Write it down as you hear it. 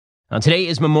Today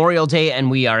is Memorial Day, and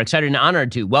we are excited and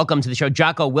honored to welcome to the show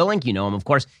Jocko Willink. You know him, of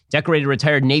course, decorated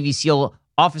retired Navy SEAL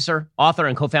officer, author,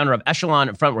 and co-founder of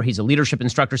Echelon Front, where he's a leadership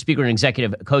instructor, speaker, and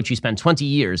executive coach. He spent 20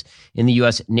 years in the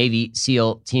U.S. Navy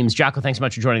SEAL teams. Jocko, thanks so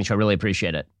much for joining the show. I really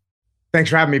appreciate it. Thanks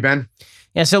for having me, Ben.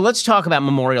 Yeah, so let's talk about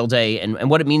Memorial Day and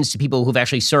what it means to people who've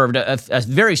actually served. A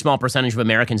very small percentage of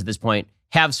Americans at this point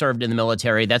have served in the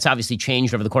military. That's obviously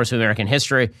changed over the course of American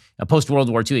history. Post-World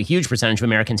War II, a huge percentage of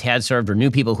Americans had served or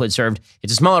knew people who had served.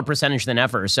 It's a smaller percentage than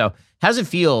ever. So how does it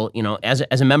feel, as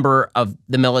a member of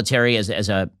the military, as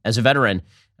a veteran,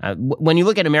 when you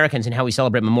look at Americans and how we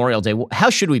celebrate Memorial Day, how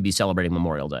should we be celebrating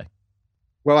Memorial Day?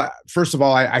 Well, first of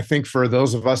all, I think for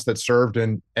those of us that served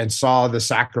and saw the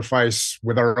sacrifice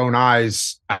with our own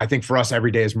eyes, I think for us, every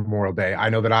day is Memorial Day. I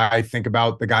know that I think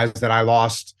about the guys that I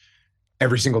lost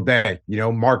every single day.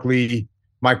 Mark Lee,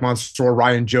 Mike Monsoor,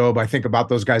 Ryan Jobe. I think about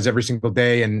those guys every single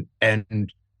day.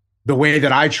 And the way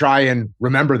that I try and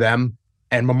remember them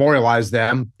and memorialize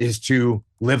them is to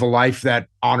live a life that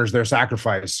honors their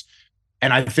sacrifice.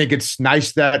 And I think it's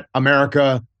nice that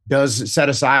America does set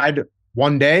aside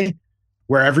one day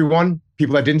where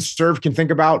people that didn't serve can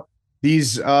think about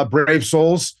these brave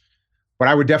souls. But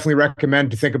I would definitely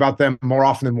recommend to think about them more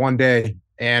often than one day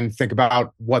and think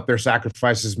about what their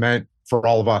sacrifices meant for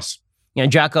all of us.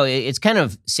 Jocko, it's kind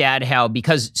of sad how,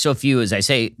 because so few, as I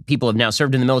say, people have now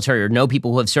served in the military or know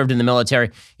people who have served in the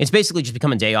military, it's basically just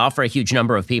become a day off for a huge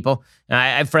number of people. I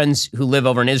have friends who live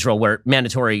over in Israel where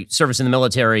mandatory service in the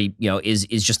military, is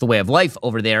just the way of life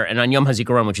over there. And on Yom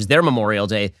HaZikaron, which is their Memorial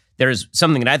Day, there's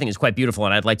something that I think is quite beautiful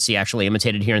and I'd like to see actually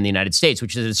imitated here in the United States,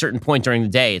 which is at a certain point during the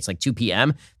day, it's like 2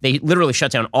 p.m., they literally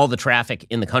shut down all the traffic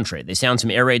in the country. They sound some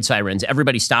air raid sirens.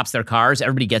 Everybody stops their cars.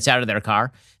 Everybody gets out of their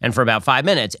car. And for about 5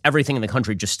 minutes, everything in the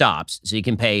country just stops. So you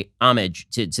can pay homage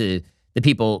to the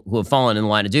people who have fallen in the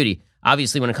line of duty.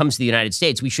 Obviously, when it comes to the United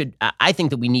States, I think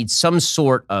that we need some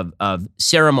sort of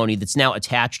ceremony that's now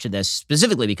attached to this,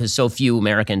 specifically because so few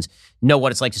Americans know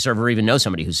what it's like to serve or even know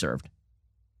somebody who served.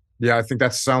 Yeah, I think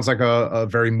that sounds like a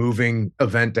very moving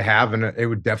event to have, and it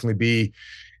would definitely be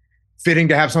fitting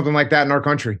to have something like that in our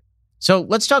country. So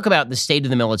let's talk about the state of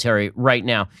the military right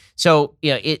now. So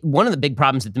one of the big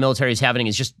problems that the military is having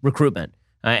is just recruitment.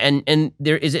 And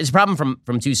there is a problem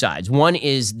from two sides. One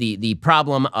is the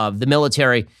problem of the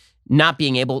military not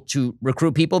being able to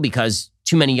recruit people because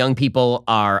too many young people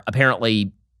are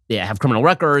apparently have criminal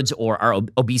records, or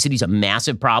obesity is a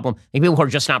massive problem. I think people who are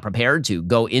just not prepared to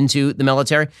go into the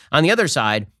military. On the other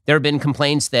side, there have been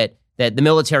complaints that the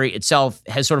military itself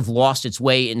has sort of lost its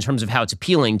way in terms of how it's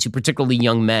appealing to particularly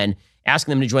young men,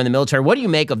 asking them to join the military. What do you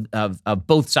make of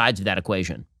both sides of that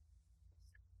equation?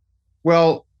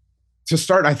 Well, to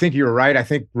start, I think you're right. I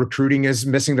think recruiting is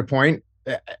missing the point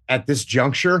at this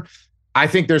juncture. I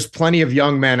think there's plenty of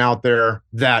young men out there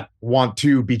that want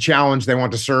to be challenged. They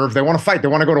want to serve. They want to fight. They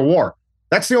want to go to war.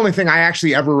 That's the only thing I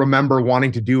actually ever remember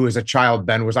wanting to do as a child,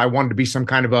 Ben, was I wanted to be some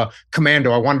kind of a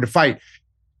commando. I wanted to fight.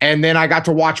 And then I got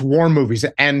to watch war movies,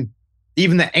 and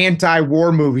even the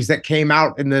anti-war movies that came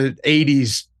out in the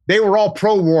 80s, they were all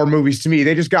pro-war movies to me.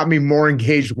 They just got me more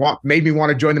engaged, made me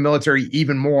want to join the military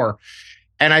even more.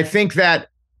 And I think that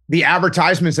the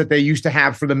advertisements that they used to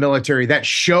have for the military that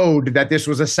showed that this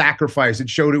was a sacrifice, it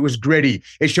showed it was gritty,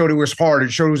 it showed it was hard, it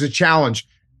showed it was a challenge.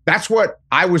 That's what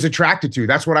I was attracted to.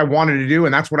 That's what I wanted to do.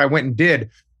 And that's what I went and did.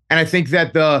 And I think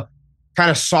that the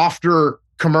kind of softer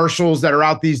commercials that are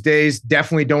out these days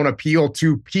definitely don't appeal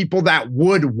to people that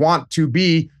would want to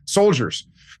be soldiers.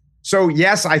 So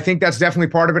yes, I think that's definitely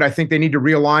part of it. I think they need to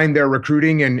realign their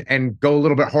recruiting and go a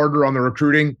little bit harder on the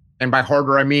recruiting. And by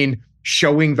harder, I mean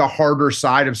showing the harder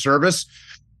side of service.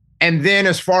 And then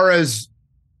as far as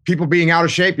people being out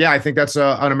of shape, yeah, I think that's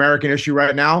an American issue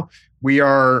right now. We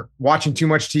are watching too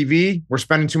much TV. We're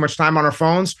spending too much time on our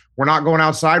phones. We're not going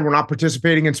outside. We're not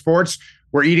participating in sports.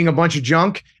 We're eating a bunch of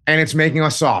junk, and it's making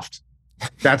us soft.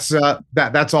 That's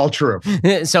all true.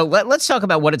 So let's talk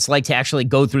about what it's like to actually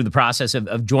go through the process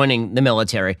of joining the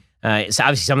military. It's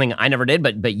obviously something I never did,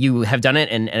 but you have done it,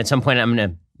 and at some point I'm going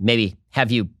to maybe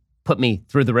have you put me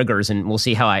through the rigors, and we'll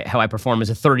see how I perform as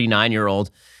a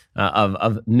 39-year-old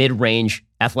of mid-range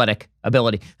athletic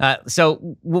ability. So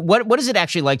what is it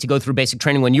actually like to go through basic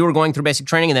training when you were going through basic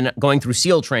training and then going through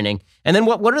SEAL training? And then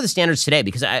what are the standards today?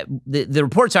 Because the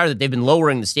reports are that they've been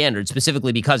lowering the standards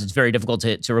specifically because it's very difficult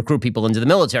to recruit people into the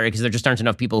military because there just aren't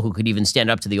enough people who could even stand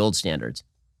up to the old standards.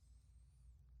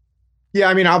 Yeah,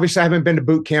 I mean, obviously I haven't been to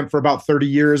boot camp for about 30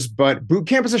 years, but boot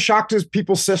camp is a shock to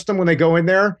people's system when they go in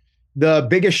there. The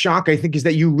biggest shock, I think, is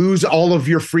that you lose all of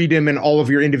your freedom and all of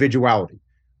your individuality.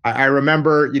 I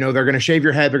remember, they're going to shave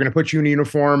your head. They're going to put you in a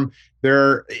uniform.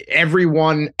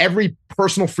 Every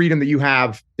personal freedom that you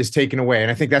have is taken away. And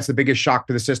I think that's the biggest shock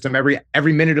to the system.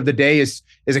 Every minute of the day is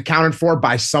accounted for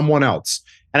by someone else.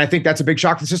 And I think that's a big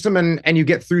shock to the system. And you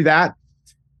get through that.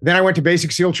 Then I went to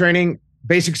basic SEAL training.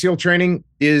 Basic SEAL training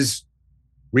is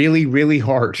really, really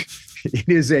hard. It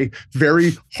is a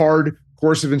very hard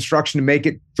course of instruction to make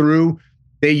it through.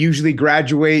 They usually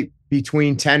graduate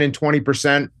between 10 and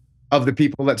 20% of the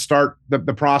people that start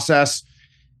the process.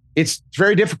 It's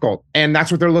very difficult, and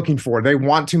that's what they're looking for. They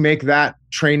want to make that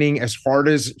training as hard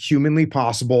as humanly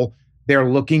possible. They're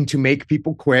looking to make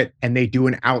people quit, and they do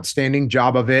an outstanding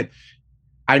job of it.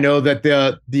 I know that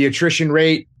the attrition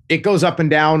rate, it goes up and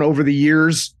down over the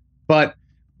years, but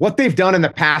what they've done in the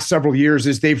past several years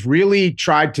is they've really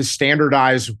tried to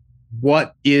standardize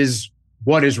what is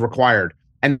required.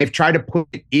 And they've tried to put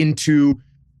it into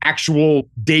actual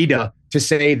data to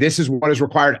say this is what is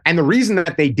required. And the reason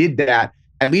that they did that,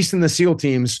 at least in the SEAL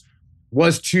teams,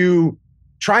 was to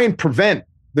try and prevent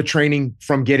the training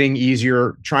from getting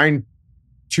easier, trying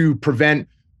to prevent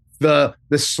the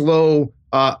slow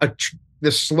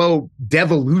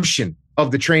devolution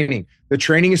of the training. The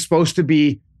training is supposed to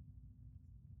be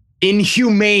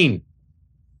inhumane.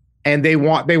 And they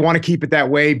want to keep it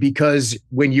that way, because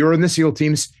when you're in the SEAL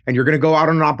teams and you're going to go out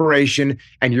on an operation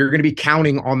and you're going to be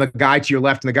counting on the guy to your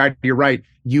left and the guy to your right,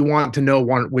 you want to know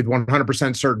with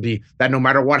 100% certainty that no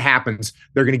matter what happens,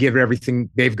 they're going to give everything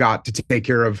they've got to take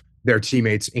care of their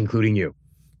teammates, including you.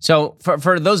 So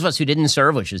for those of us who didn't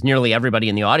serve, which is nearly everybody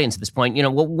in the audience at this point,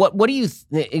 what do you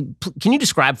can you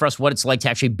describe for us what it's like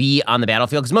to actually be on the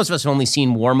battlefield? Because most of us have only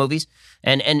seen war movies,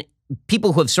 and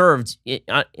people who have served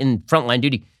in frontline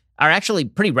duty are actually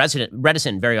pretty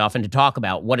reticent very often to talk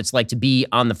about what it's like to be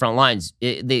on the front lines.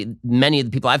 Many of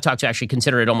the people I've talked to actually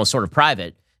consider it almost sort of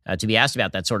private to be asked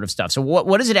about that sort of stuff. So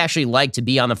what is it actually like to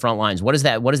be on the front lines? What is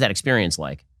that experience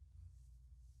like?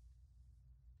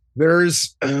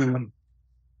 There's,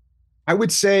 I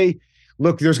would say,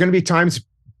 look, there's going to be time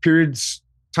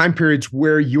periods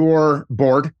where you're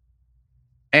bored,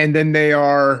 and then there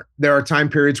are time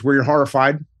periods where you're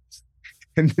horrified.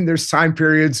 And then there's time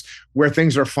periods where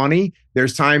things are funny.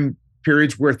 There's time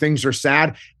periods where things are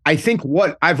sad. I think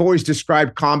what I've always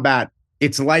described combat,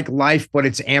 it's like life, but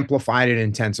it's amplified and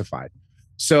intensified.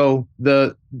 So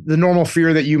the normal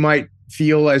fear that you might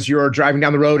feel as you're driving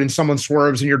down the road and someone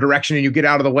swerves in your direction and you get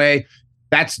out of the way,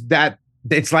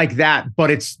 it's like that,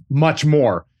 but it's much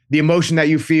more. The emotion that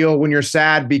you feel when you're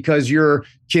sad because your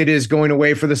kid is going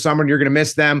away for the summer and you're going to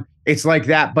miss them, it's like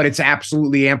that, but it's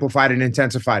absolutely amplified and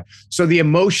intensified. So the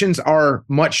emotions are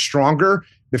much stronger.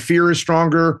 The fear is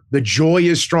stronger. The joy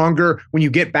is stronger. When you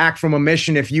get back from a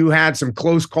mission, if you had some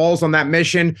close calls on that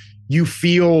mission, you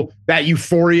feel that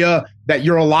euphoria that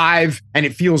you're alive and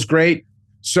it feels great.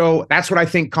 So that's what I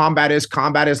think combat is.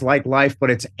 Combat is like life, but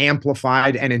it's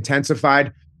amplified and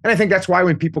intensified. And I think that's why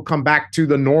when people come back to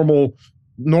the normal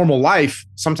life,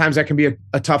 sometimes that can be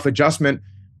a tough adjustment.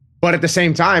 But at the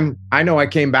same time, I know I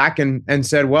came back and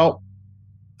said, well,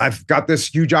 I've got this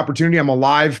huge opportunity. I'm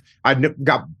alive. I've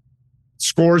got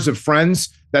scores of friends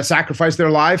that sacrificed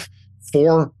their life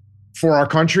for our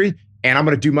country. And I'm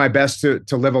going to do my best to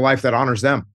live a life that honors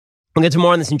them. We'll get to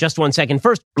more on this in just one second.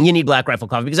 First, you need Black Rifle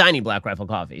Coffee because I need Black Rifle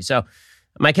Coffee. So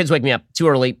my kids wake me up too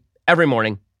early every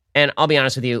morning. And I'll be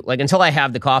honest with you, until I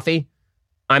have the coffee,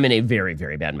 I'm in a very,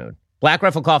 very bad mood. Black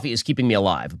Rifle Coffee is keeping me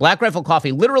alive. Black Rifle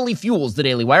Coffee literally fuels the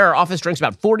Daily Wire. Our office drinks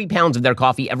about 40 pounds of their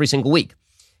coffee every single week.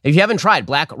 If you haven't tried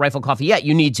Black Rifle Coffee yet,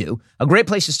 you need to. A great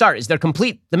place to start is their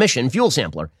Complete the Mission Fuel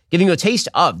Sampler, giving you a taste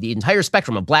of the entire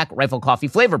spectrum of Black Rifle Coffee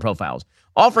flavor profiles,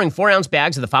 offering 4-ounce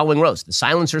bags of the following roast: the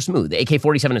Silencer Smooth, the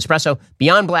AK-47 Espresso,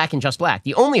 Beyond Black, and Just Black.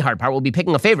 The only hard part will be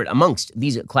picking a favorite amongst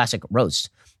these classic roasts.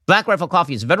 Black Rifle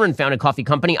Coffee is a veteran-founded coffee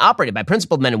company operated by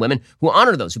principled men and women who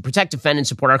honor those who protect, defend, and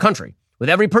support our country. With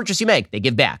every purchase you make, they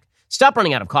give back. Stop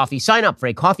running out of coffee. Sign up for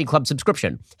a Coffee Club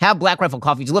subscription. Have Black Rifle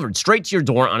Coffee delivered straight to your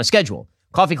door on a schedule.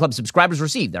 Coffee Club subscribers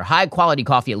receive their high-quality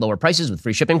coffee at lower prices with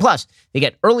free shipping. Plus, they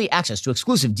get early access to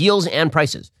exclusive deals and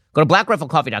prices. Go to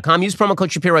blackriflecoffee.com. Use promo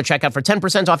code Shapiro at checkout for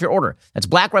 10% off your order. That's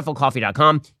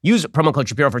blackriflecoffee.com. Use promo code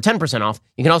Shapiro for 10% off.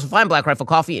 You can also find Black Rifle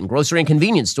Coffee in grocery and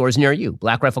convenience stores near you.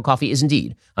 Black Rifle Coffee is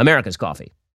indeed America's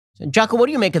coffee. So, Jocko, what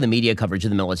do you make of the media coverage of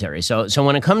the military? So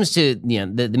when it comes to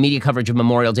the media coverage of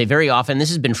Memorial Day, very often, this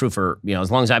has been true for as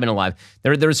long as I've been alive,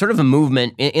 there was sort of a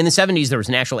movement. In the 70s, there was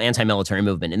an actual anti-military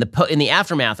movement. In the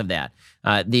aftermath of that,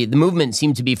 the movement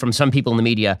seemed to be from some people in the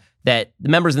media that the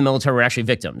members of the military were actually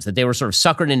victims, that they were sort of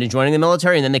suckered into joining the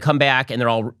military, and then they come back and they're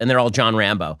all John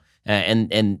Rambo.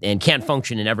 and can't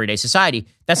function in everyday society.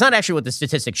 That's not actually what the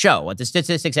statistics show. What the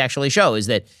statistics actually show is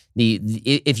that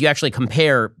if you actually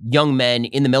compare young men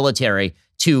in the military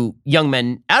to young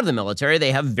men out of the military,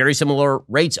 they have very similar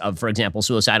rates of, for example,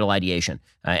 suicidal ideation,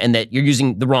 and that you're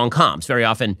using the wrong comps. Very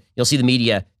often, you'll see the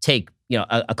media take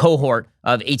a cohort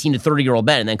of 18 to 30-year-old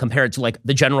men and then compare it to like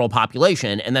the general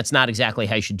population, and that's not exactly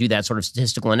how you should do that sort of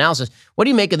statistical analysis. What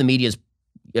do you make of the media's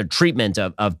treatment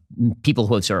of people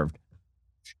who have served?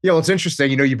 Well, it's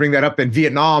interesting. You bring that up in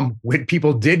Vietnam when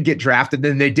people did get drafted,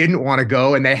 then they didn't want to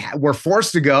go and they were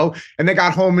forced to go and they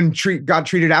got home and got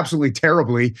treated absolutely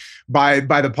terribly by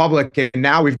the public. And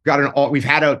now we've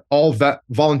had an all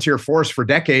volunteer force for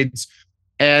decades.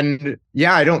 And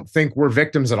yeah, I don't think we're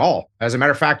victims at all. As a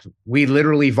matter of fact, we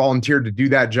literally volunteered to do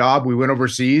that job. We went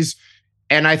overseas.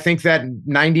 And I think that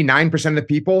 99% of the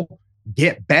people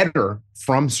get better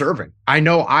from serving. I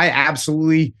know I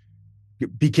absolutely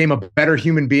became a better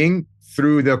human being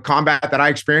through the combat that I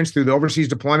experienced, through the overseas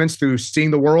deployments, through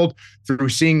seeing the world, through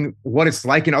seeing what it's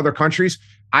like in other countries.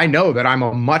 I know that I'm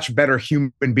a much better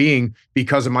human being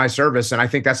because of my service. And I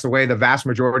think that's the way the vast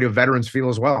majority of veterans feel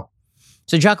as well.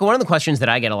 So, Jocko, one of the questions that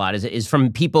I get a lot is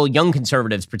from people, young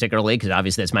conservatives particularly, because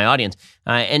obviously that's my audience,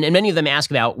 and many of them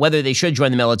ask about whether they should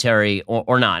join the military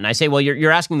or not. And I say, well,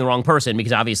 you're asking the wrong person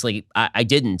because obviously I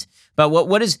didn't. But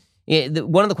what is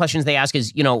one of the questions they ask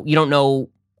is, you don't know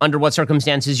under what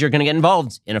circumstances you're going to get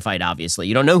involved in a fight, obviously.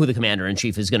 You don't know who the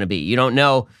commander-in-chief is going to be. You don't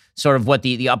know sort of what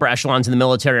the upper echelons in the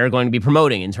military are going to be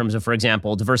promoting in terms of, for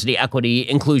example, diversity, equity,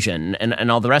 inclusion,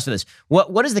 and all the rest of this.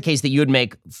 What is the case that you would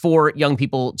make for young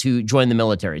people to join the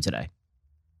military today?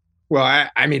 Well,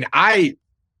 I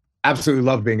absolutely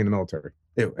love being in the military.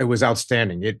 It was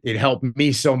outstanding. It helped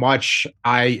me so much.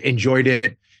 I enjoyed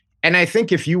it. And I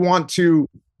think if you want to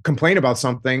complain about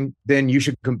something, then you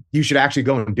should actually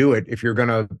go and do it if you're going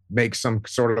to make some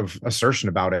sort of assertion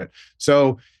about it.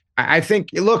 So I think,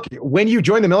 look, when you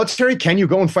join the military, can you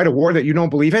go and fight a war that you don't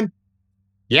believe in?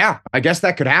 Yeah, I guess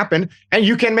that could happen. And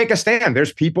you can make a stand.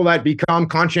 There's people that become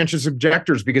conscientious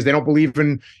objectors because they don't believe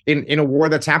in a war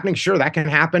that's happening. Sure, that can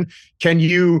happen. Can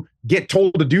you get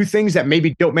told to do things that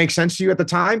maybe don't make sense to you at the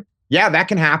time? Yeah, that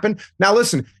can happen. Now,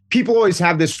 listen, people always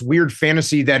have this weird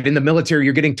fantasy that in the military,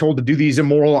 you're getting told to do these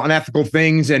immoral, unethical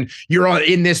things, and you're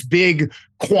in this big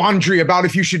quandary about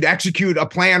if you should execute a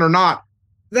plan or not.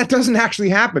 That doesn't actually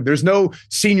happen. There's no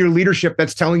senior leadership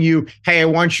that's telling you, hey, I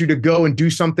want you to go and do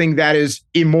something that is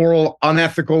immoral,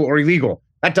 unethical, or illegal.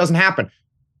 That doesn't happen.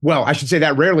 Well, I should say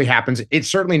that rarely happens. It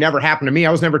certainly never happened to me.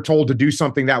 I was never told to do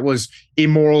something that was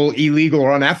immoral, illegal,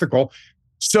 or unethical.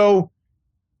 So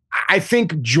I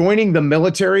think joining the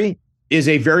military is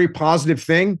a very positive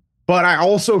thing, but I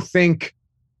also think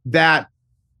that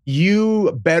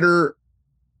you better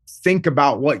think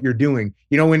about what you're doing.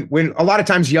 When a lot of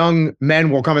times young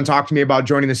men will come and talk to me about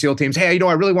joining the SEAL teams, hey,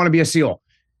 I really want to be a SEAL.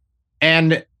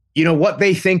 And what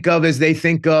they think of is they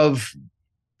think of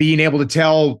being able to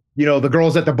tell, the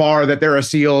girls at the bar that they're a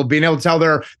SEAL, being able to tell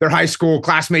their high school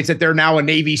classmates that they're now a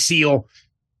Navy SEAL.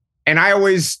 And I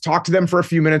always talk to them for a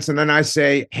few minutes and then I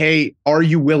say, hey, are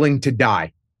you willing to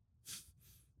die?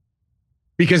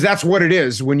 Because that's what it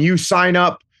is. When you sign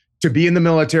up to be in the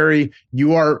military,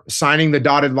 you are signing the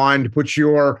dotted line to put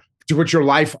your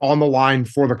life on the line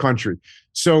for the country.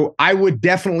 So I would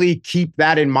definitely keep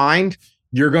that in mind.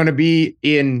 You're going to be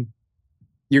in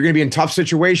tough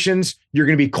situations. You're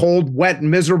going to be cold, wet, and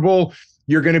miserable.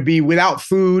 You're going to be without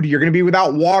food. You're going to be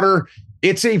without water.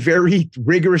 It's a very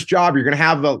rigorous job. You're going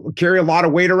to carry a lot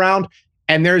of weight around.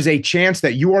 And there's a chance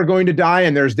that you are going to die.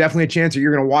 And there's definitely a chance that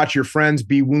you're going to watch your friends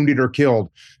be wounded or killed.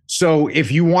 So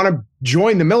if you want to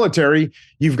join the military,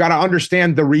 you've got to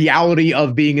understand the reality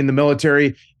of being in the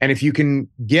military. And if you can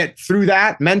get through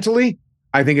that mentally,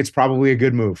 I think it's probably a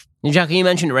good move. And Jocko, you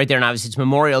mentioned it right there, and obviously it's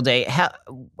Memorial Day.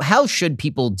 How should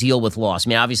people deal with loss? I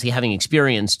mean, obviously having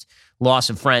experienced loss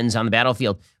of friends on the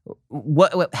battlefield,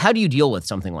 how do you deal with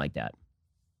something like that?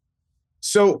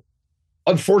 So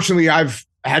unfortunately, I've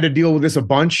had to deal with this a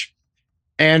bunch.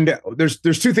 And there's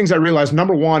two things I realized.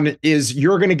 Number one is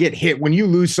you're going to get hit when you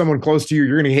lose someone close to you.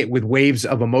 You're going to hit with waves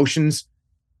of emotions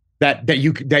that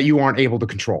you aren't able to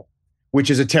control,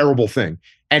 which is a terrible thing.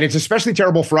 And it's especially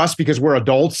terrible for us because we're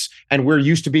adults and we're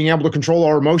used to being able to control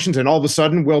our emotions. And all of a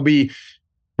sudden we'll be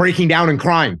breaking down and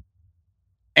crying.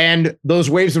 And those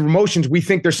waves of emotions, we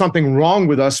think there's something wrong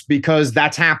with us because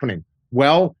that's happening.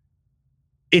 Well,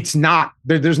 it's not.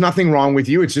 There's nothing wrong with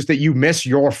you. It's just that you miss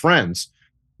your friends.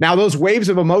 Now, those waves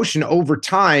of emotion over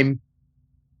time,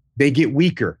 they get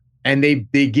weaker and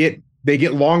they get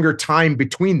longer time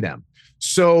between them.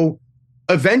 So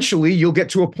eventually you'll get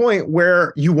to a point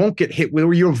where you won't get hit with,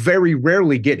 or you'll very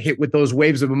rarely get hit with those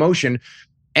waves of emotion,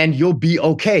 and you'll be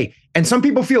okay. And some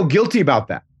people feel guilty about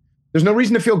that. There's no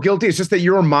reason to feel guilty. It's just that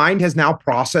your mind has now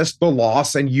processed the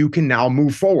loss and you can now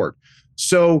move forward.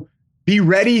 So be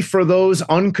ready for those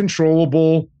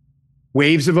uncontrollable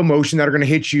waves of emotion that are going to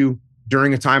hit you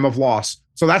during a time of loss.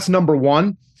 So that's number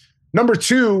one. Number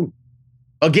two,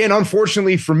 again,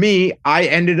 unfortunately for me, I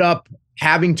ended up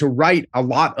having to write a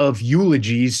lot of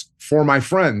eulogies for my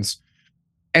friends.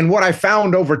 And what I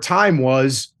found over time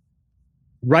was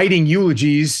writing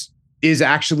eulogies is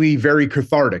actually very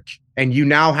cathartic. And you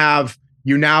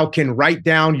now can write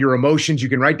down your emotions. You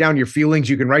can write down your feelings.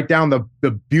 You can write down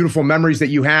the beautiful memories that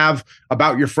you have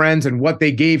about your friends and what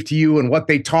they gave to you and what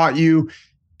they taught you.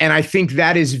 And I think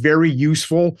that is very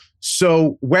useful.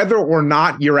 So whether or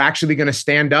not you're actually going to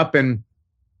stand up and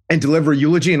deliver a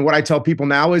eulogy, and what I tell people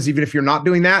now is, even if you're not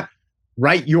doing that,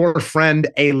 write your friend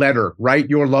a letter, write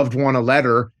your loved one a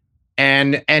letter,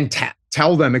 and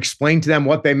tell them, explain to them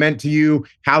what they meant to you,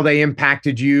 how they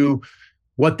impacted you,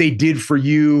 what they did for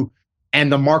you,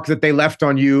 and the mark that they left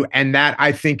on you. And that,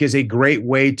 I think, is a great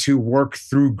way to work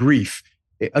through grief.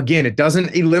 Again, it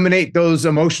doesn't eliminate those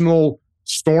emotional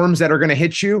storms that are going to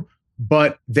hit you,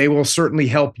 but they will certainly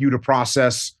help you to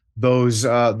process those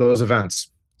events.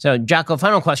 So, Jocko,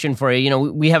 final question for you. You know,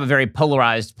 we have a very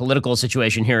polarized political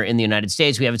situation here in the United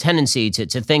States. We have a tendency to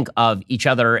think of each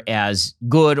other as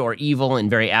good or evil in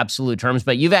very absolute terms,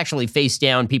 but you've actually faced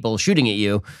down people shooting at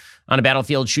you on a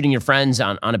battlefield, shooting your friends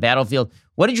on a battlefield.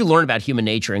 What did you learn about human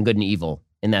nature and good and evil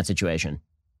in that situation?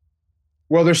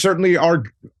 Well, there certainly are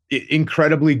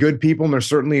incredibly good people, and there's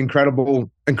certainly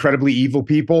incredibly evil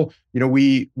people. You know,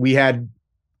 we had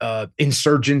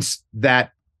insurgents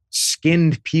that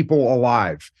skinned people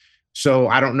alive. So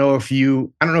I don't know if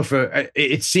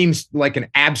it seems like an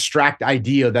abstract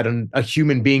idea that a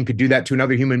human being could do that to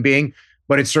another human being,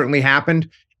 but it certainly happened.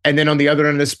 And then on the other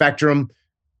end of the spectrum,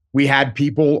 we had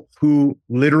people who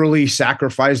literally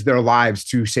sacrificed their lives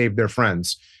to save their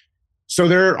friends. So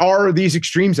there are these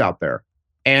extremes out there.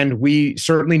 And we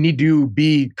certainly need to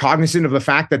be cognizant of the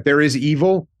fact that there is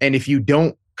evil. And if you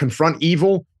don't confront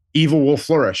evil, evil will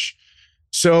flourish.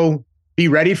 So be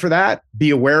ready for that. Be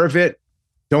aware of it.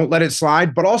 Don't let it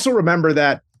slide. But also remember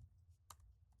that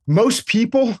most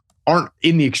people aren't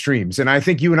in the extremes. And I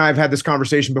think you and I have had this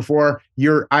conversation before.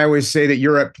 I always say that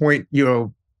you're at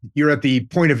the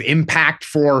point of impact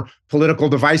for political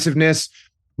divisiveness.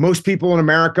 Most people in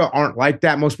America aren't like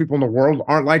that. Most people in the world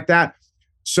aren't like that.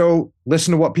 So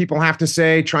listen to what people have to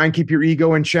say. Try and keep your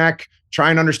ego in check. Try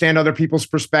and understand other people's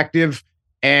perspective.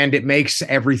 And it makes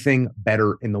everything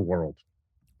better in the world.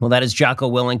 Well, that is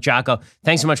Jocko Willink. Jocko,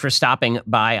 thanks so much for stopping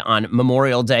by on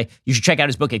Memorial Day. You should check out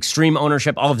his book, Extreme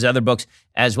Ownership, all of his other books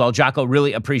as well. Jocko,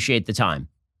 really appreciate the time.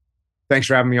 Thanks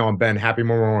for having me on, Ben. Happy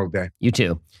Memorial Day. You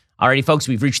too. Alrighty, folks,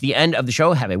 we've reached the end of the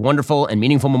show. Have a wonderful and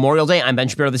meaningful Memorial Day. I'm Ben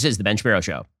Shapiro. This is The Ben Shapiro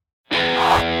Show.